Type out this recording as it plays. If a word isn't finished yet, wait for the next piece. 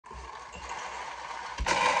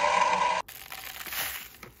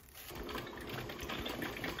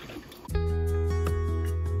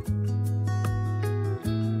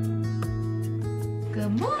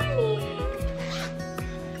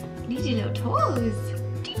goes.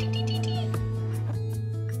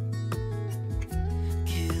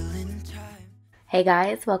 Hey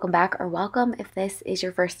guys, welcome back, or welcome if this is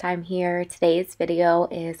your first time here. Today's video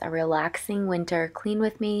is a relaxing winter clean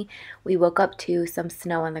with me. We woke up to some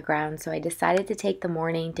snow on the ground, so I decided to take the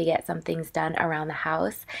morning to get some things done around the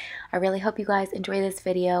house. I really hope you guys enjoy this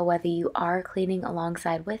video, whether you are cleaning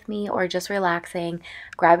alongside with me or just relaxing.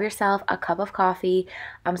 Grab yourself a cup of coffee.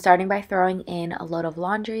 I'm starting by throwing in a load of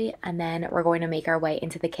laundry, and then we're going to make our way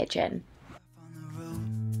into the kitchen.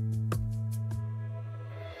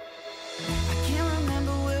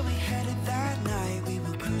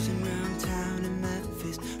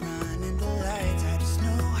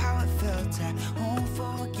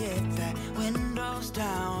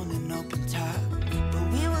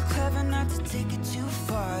 Take it too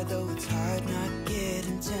far, though it's hard not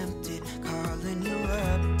getting tempted. Calling you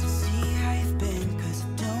up to see how you've been, 'cause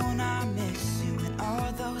don't I miss you and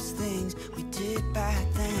all those things we did back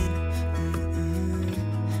then.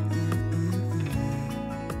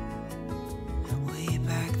 Way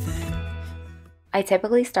back then. I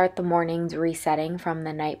typically start the mornings resetting from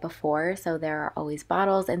the night before, so there are always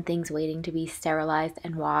bottles and things waiting to be sterilized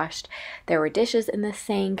and washed. There were dishes in the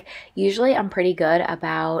sink. Usually I'm pretty good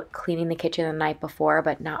about cleaning the kitchen the night before,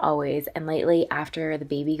 but not always. And lately, after the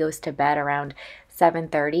baby goes to bed around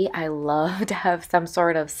 7:30, I love to have some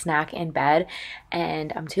sort of snack in bed,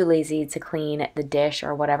 and I'm too lazy to clean the dish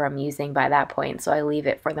or whatever I'm using by that point, so I leave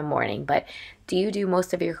it for the morning. But do you do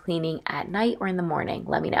most of your cleaning at night or in the morning?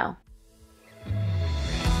 Let me know.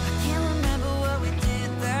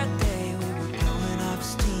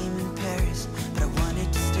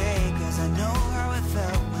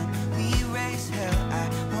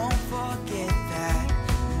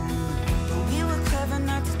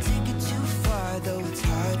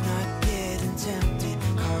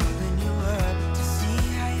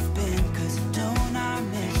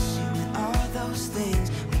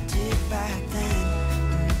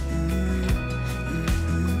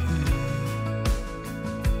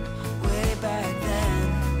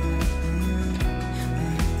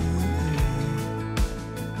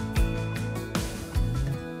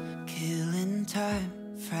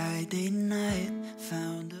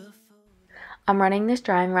 I'm running this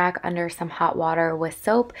drying rack under some hot water with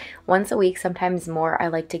soap. Once a week, sometimes more. I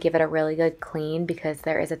like to give it a really good clean because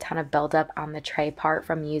there is a ton of buildup on the tray part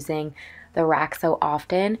from using the rack so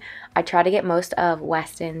often. I try to get most of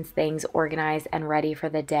Weston's things organized and ready for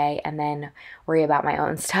the day and then worry about my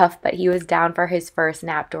own stuff, but he was down for his first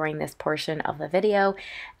nap during this portion of the video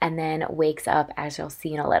and then wakes up, as you'll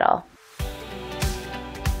see in a little.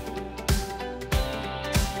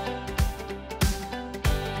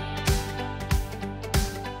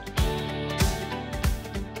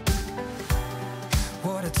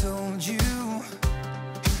 Told you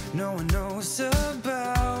no one knows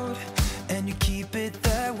about, and you keep it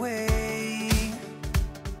that way.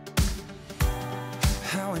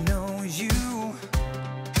 How I know you,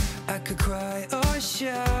 I could cry or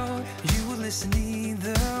shout, you will listen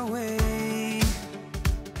either way.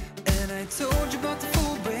 And I told you about the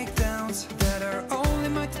full breakdowns that are only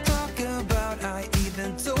mine to talk about. I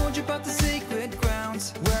even told you about the sacred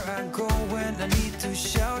grounds where I go when I need to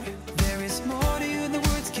shout. There is more to you than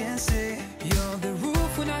words can say. You're the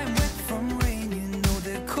roof when I'm wet from rain. You know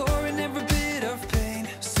the core in every bit of pain.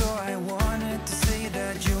 So I wanted to say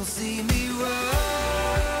that you'll see me rise.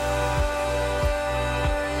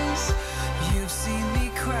 You've seen me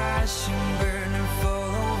crash and burn and fall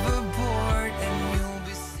overboard, and you'll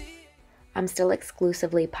be seeing. I'm still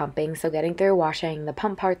exclusively pumping, so getting through washing the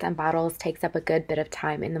pump parts and bottles takes up a good bit of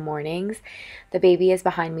time in the mornings. The baby is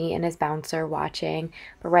behind me in his bouncer watching,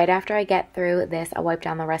 but right after I get through this, I wipe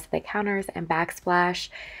down the rest of the counters and backsplash.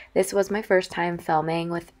 This was my first time filming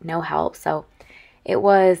with no help, so it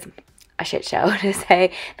was a shit show to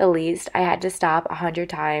say the least. I had to stop 100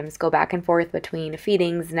 times, go back and forth between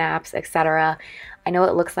feedings, naps, etc. I know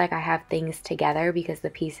it looks like I have things together because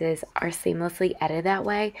the pieces are seamlessly edited that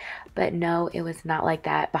way, but no, it was not like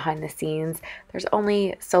that behind the scenes. There's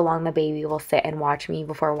only so long the baby will sit and watch me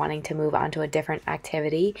before wanting to move on to a different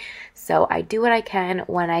activity. So I do what I can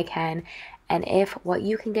when I can, and if what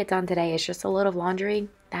you can get done today is just a load of laundry,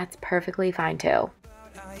 that's perfectly fine too.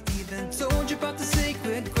 I even told you about the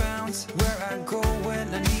sacred grounds where I go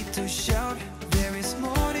when I need to shout. There is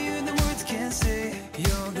more to you than words can say.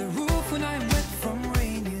 You're the roof when I'm wet from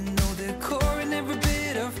rain. You know the core in every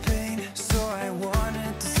bit of pain. So I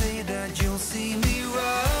wanted to say that you'll see me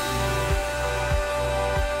rise.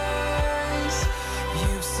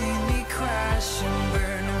 You've seen me crash and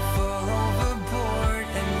burn and fall overboard,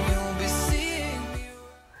 and you'll be seeing me.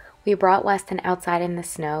 We brought Weston outside in the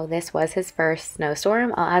snow. This was his first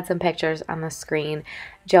snowstorm. I'll add some pictures on the screen.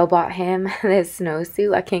 Joe bought him this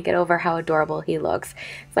snowsuit. I can't get over how adorable he looks.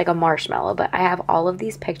 It's like a marshmallow, but I have all of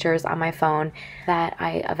these pictures on my phone that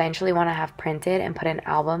I eventually want to have printed and put in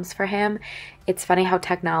albums for him. It's funny how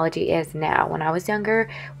technology is now. When I was younger,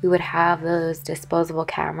 we would have those disposable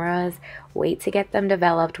cameras, wait to get them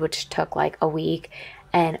developed, which took like a week,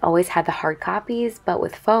 and always had the hard copies. But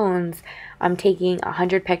with phones, I'm taking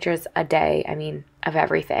 100 pictures a day, of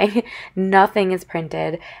everything. Nothing is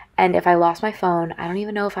printed. And if I lost my phone, I don't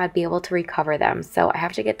even know if I'd be able to recover them. So I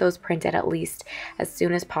have to get those printed at least as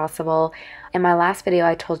soon as possible. In my last video,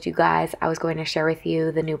 I told you guys I was going to share with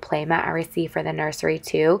you the new playmat I received for the nursery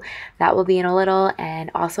too. That will be in a little,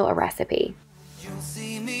 and also a recipe. You'll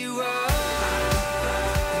see me rise.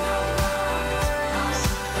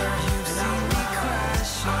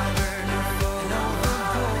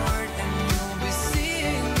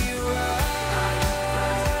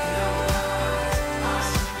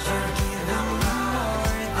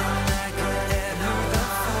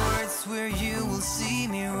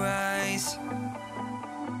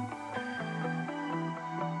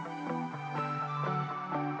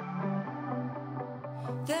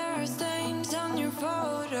 There are stains on your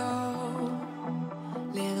photo,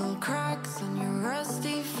 little cracks on your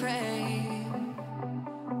rusty frame,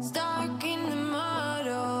 stuck in the mud,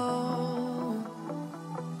 oh,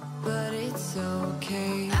 but it's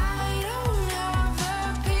okay. I don't have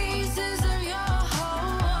the pieces of your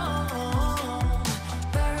home,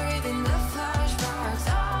 buried in the flashbacks.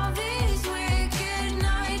 All these wicked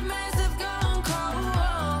nightmares have gone cold.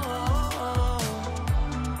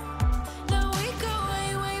 Now we go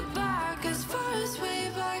way back, as far as way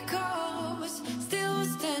back goes. Still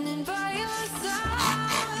standing by your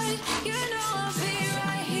side. You know I'll be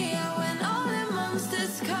right here when all the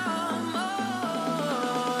monsters come. Oh,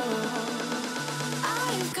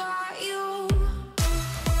 I've got you.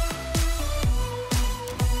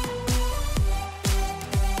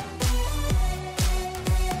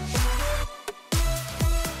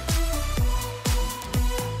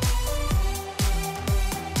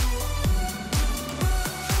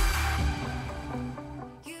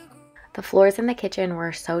 The floors in the kitchen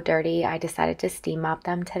were so dirty, I decided to steam mop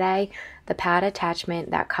them today. The pad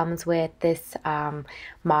attachment that comes with this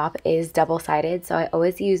mop is double-sided, so I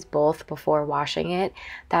always use both before washing it.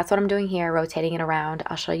 That's what I'm doing here, rotating it around.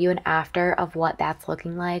 I'll show you an after of what that's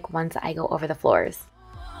looking like once I go over the floors.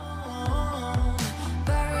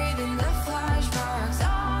 Buried in the flashbacks.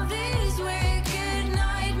 All these wicked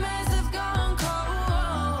nightmares have gone cold.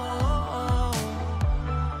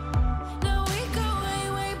 Now we go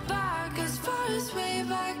way back, as far as way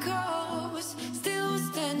back goes. Still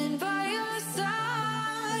standing by your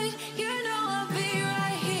side. You know I'll be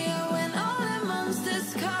right here when all the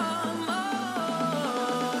monsters come. Oh,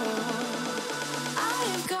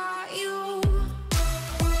 I've got you.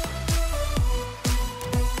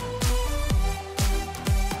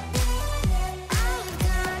 I've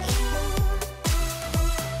got you.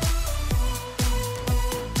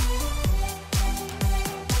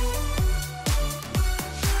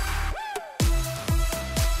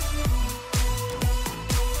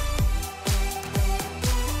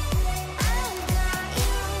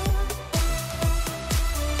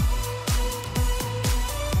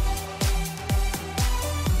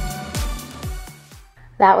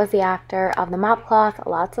 That was the after of the mop cloth,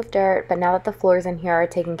 lots of dirt, but now that the floors in here are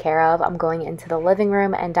taken care of, I'm going into the living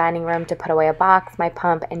room and dining room to put away a box, my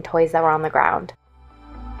pump, and toys that were on the ground.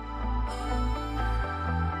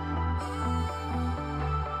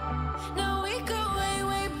 Now we go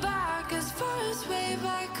way back, as far as way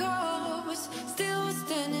back goes. Still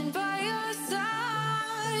standing by your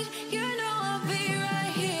side. You know I'll be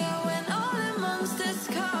right here when all the monsters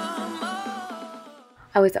come. Oh.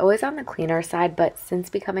 I was always on the cleaner side, but since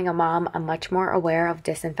becoming a mom, I'm much more aware of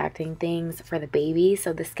disinfecting things for the baby.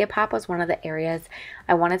 So the skip hop was one of the areas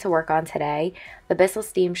I wanted to work on today. The Bissell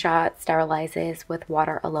Steam Shot sterilizes with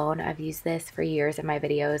water alone. I've used this for years in my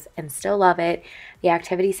videos and still love it. The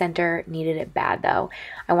activity center needed it bad though.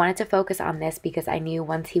 I wanted to focus on this because I knew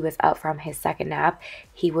once he was up from his second nap,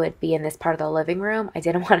 he would be in this part of the living room. I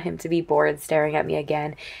didn't want him to be bored staring at me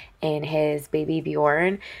again in his baby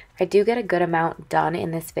Bjorn. I do get a good amount done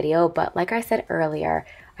in this video, but like I said earlier,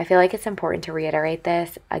 I feel like it's important to reiterate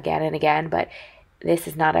this again and again, but this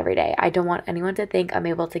is not every day. I don't want anyone to think I'm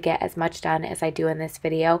able to get as much done as I do in this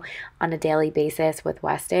video on a daily basis with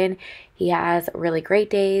Weston. He has really great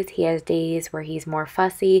days. He has days where he's more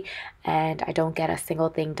fussy and I don't get a single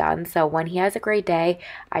thing done. So when he has a great day,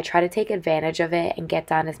 I try to take advantage of it and get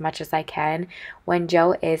done as much as I can. When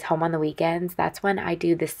Joe is home on the weekends, that's when I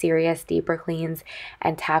do the serious, deeper cleans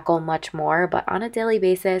and tackle much more. But on a daily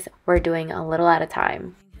basis, we're doing a little at a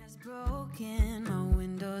time.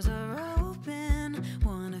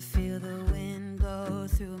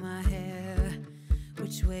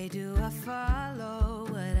 Which way do I follow?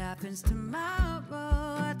 What happens tomorrow?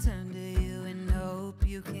 I turn to you and hope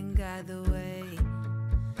you can guide the way.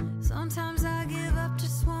 Sometimes I give up,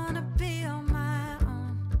 just wanna be on my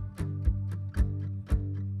own.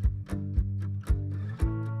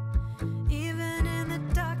 Even in the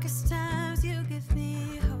darkest times, you give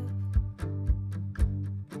me hope.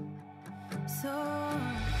 So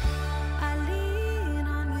I lean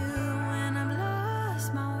on you when I'm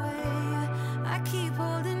lost my way. I keep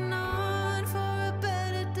holding on for a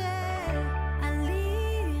better day. I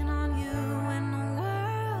lean on you when the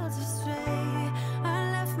world's astray.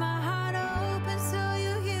 I left my heart open so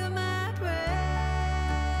you hear my prayer.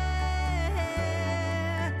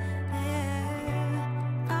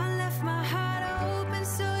 I left my heart open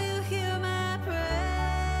so you hear my prayer.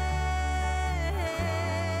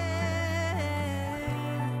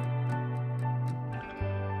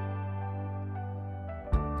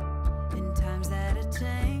 In times that are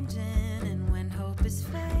changing and when hope is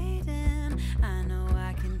fading, I know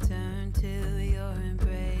I can turn to your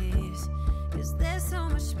embrace. 'Cause there's so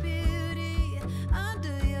much beauty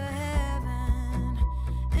under your heaven,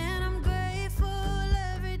 and I'm grateful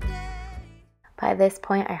every day. By this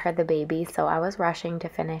point, I heard the baby, so I was rushing to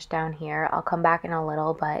finish down here. I'll come back in a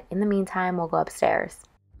little, but in the meantime, we'll go upstairs.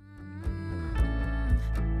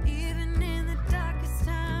 Even in the darkest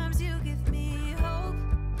times, you give me hope.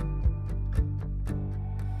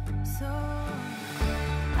 So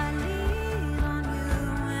I lean on you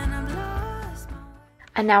when I'm lost my way.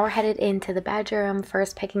 And now we're headed into the bedroom,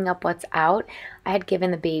 first picking up what's out. I had given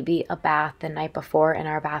the baby a bath the night before in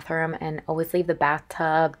our bathroom and always leave the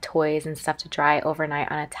bathtub, toys, and stuff to dry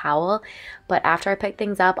overnight on a towel. But after I pick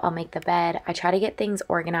things up, I'll make the bed. I try to get things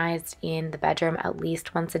organized in the bedroom at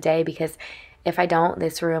least once a day because if I don't,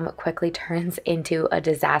 this room quickly turns into a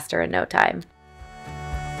disaster in no time.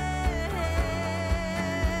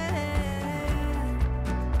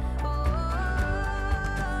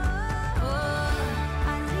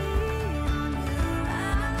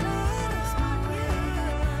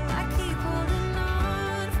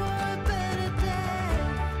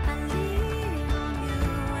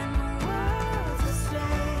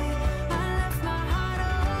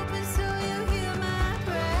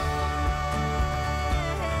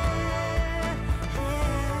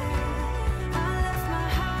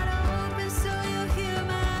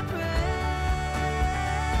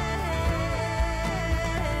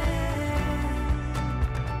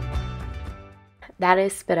 That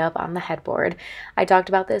is spit up on the headboard. I talked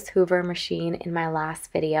about this Hoover machine in my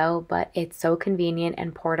last video, but it's so convenient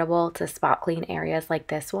and portable to spot clean areas like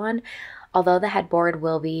this one. Although the headboard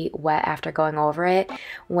will be wet after going over it,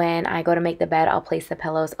 when I go to make the bed, I'll place the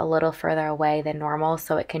pillows a little further away than normal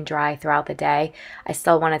so it can dry throughout the day. I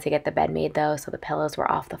still wanted to get the bed made though, so the pillows were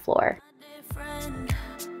off the floor.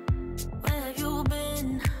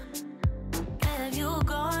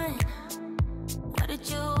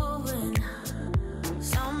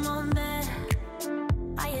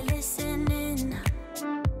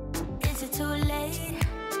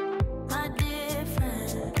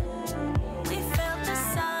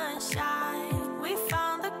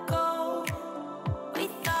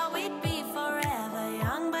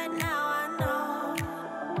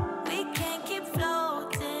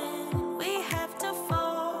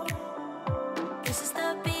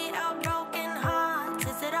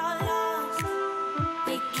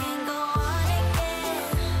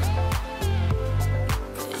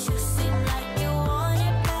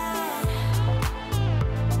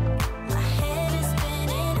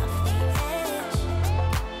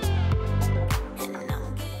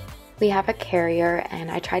 We have a carrier and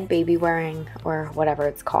I tried baby wearing or whatever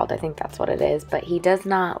it's called. I think that's what it is, but he does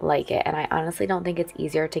not like it. And I honestly don't think it's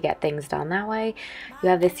easier to get things done that way. You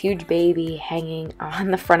have this huge baby hanging on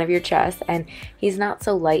the front of your chest and he's not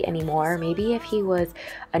so light anymore. Maybe if he was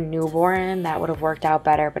a newborn, that would have worked out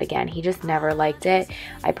better. But again, he just never liked it.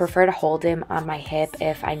 I prefer to hold him on my hip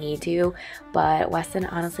if I need to, but Weston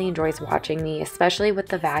honestly enjoys watching me, especially with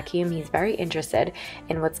the vacuum. He's very interested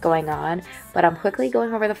in what's going on, but I'm quickly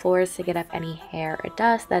going over the floors to get up any hair or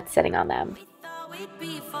dust that's sitting on them. We thought we'd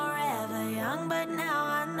be forever young. young, but now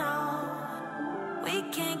I know we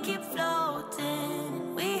can't keep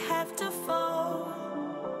floating, we have to fall.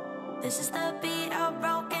 This is the beat of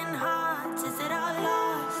broken hearts. Is it all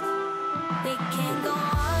lost? We can't go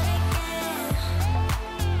on again,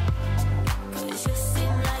 'cause you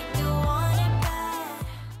seem like you want it bad.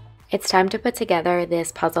 It's time to put together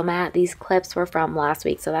this puzzle mat. These clips were from last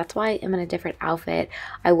week, so that's why I'm in a different outfit.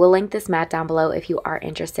 I will link this mat down below if you are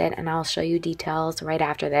interested, and I'll show you details right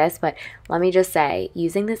after this. But let me just say,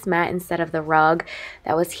 using this mat instead of the rug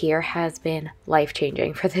that was here has been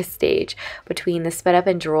life-changing for this stage. Between the spit up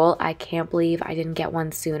and drool, I can't believe I didn't get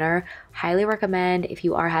one sooner. Highly recommend, if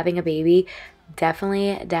you are having a baby,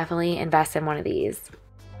 definitely invest in one of these.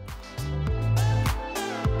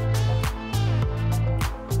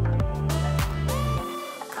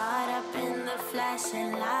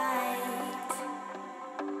 Flashing light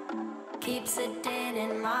keeps it dead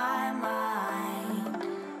in my mind,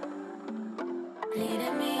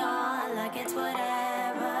 leading me on like it's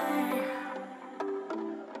whatever.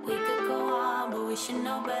 We could go on, but we should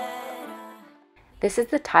know better. This is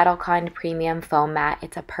the Toddle Kind premium foam mat.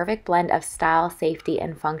 It's a perfect blend of style, safety,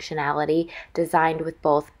 and functionality, designed with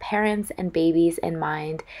both parents and babies in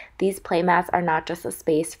mind. These play mats are not just a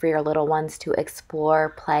space for your little ones to explore,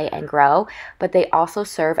 play, and grow, but they also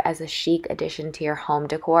serve as a chic addition to your home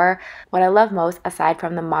decor. What I love most, aside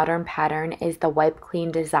from the modern pattern, is the wipe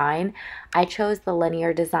clean design. I chose the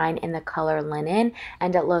linear design in the color linen,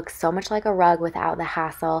 and it looks so much like a rug without the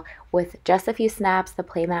hassle. With just a few snaps, the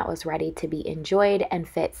playmat was ready to be enjoyed and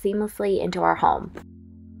fit seamlessly into our home.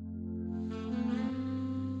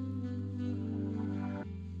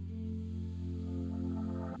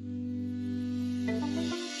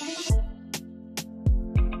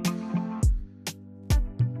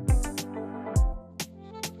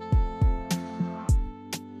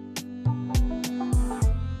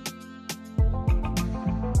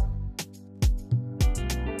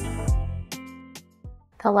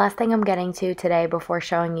 The last thing I'm getting to today before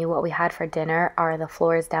showing you what we had for dinner are the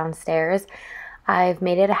floors downstairs. I've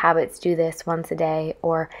made it a habit to do this once a day,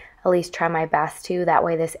 or at least try my best to. That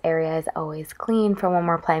way this area is always clean for when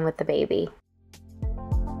we're playing with the baby.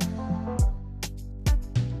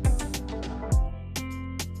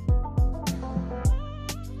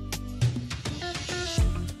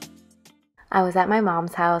 I was at my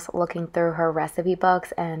mom's house looking through her recipe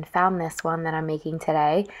books and found this one that I'm making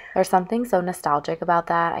today. There's something so nostalgic about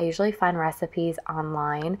that. I usually find recipes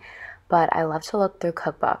online, but I love to look through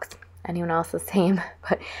cookbooks. Anyone else the same?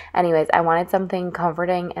 But anyways, I wanted something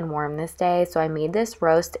comforting and warm this day, so I made this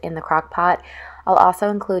roast in the crock pot. I'll also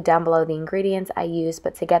include down below the ingredients I used,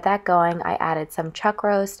 but to get that going, I added some chuck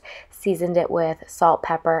roast, seasoned it with salt,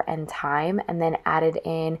 pepper, and thyme, and then added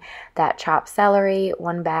in that chopped celery,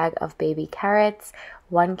 1 bag of baby carrots,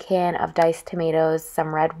 1 can of diced tomatoes,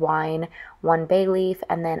 some red wine, 1 bay leaf,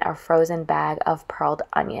 and then a frozen bag of pearled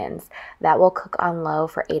onions. That will cook on low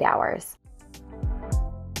for 8 hours.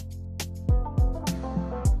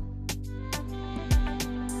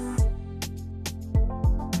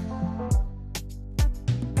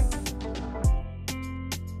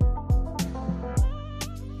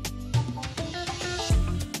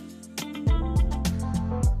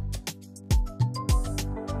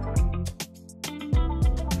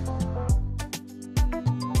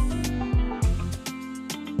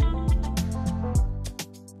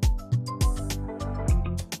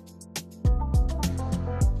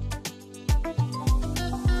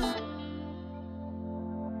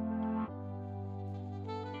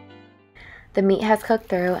 The meat has cooked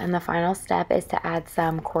through, and the final step is to add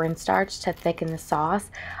some cornstarch to thicken the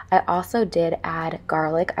sauce. I also did add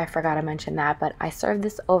garlic. I forgot to mention that, but I served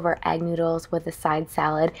this over egg noodles with a side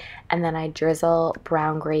salad, and then I drizzle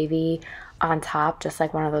brown gravy on top, just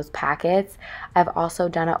like one of those packets. I've also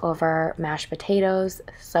done it over mashed potatoes.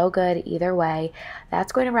 So good either way.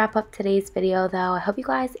 That's going to wrap up today's video though. I hope you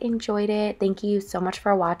guys enjoyed it. Thank you so much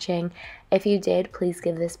for watching. If you did, please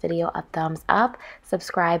give this video a thumbs up.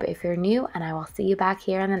 Subscribe if you're new, and I will see you back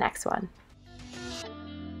here in the next one.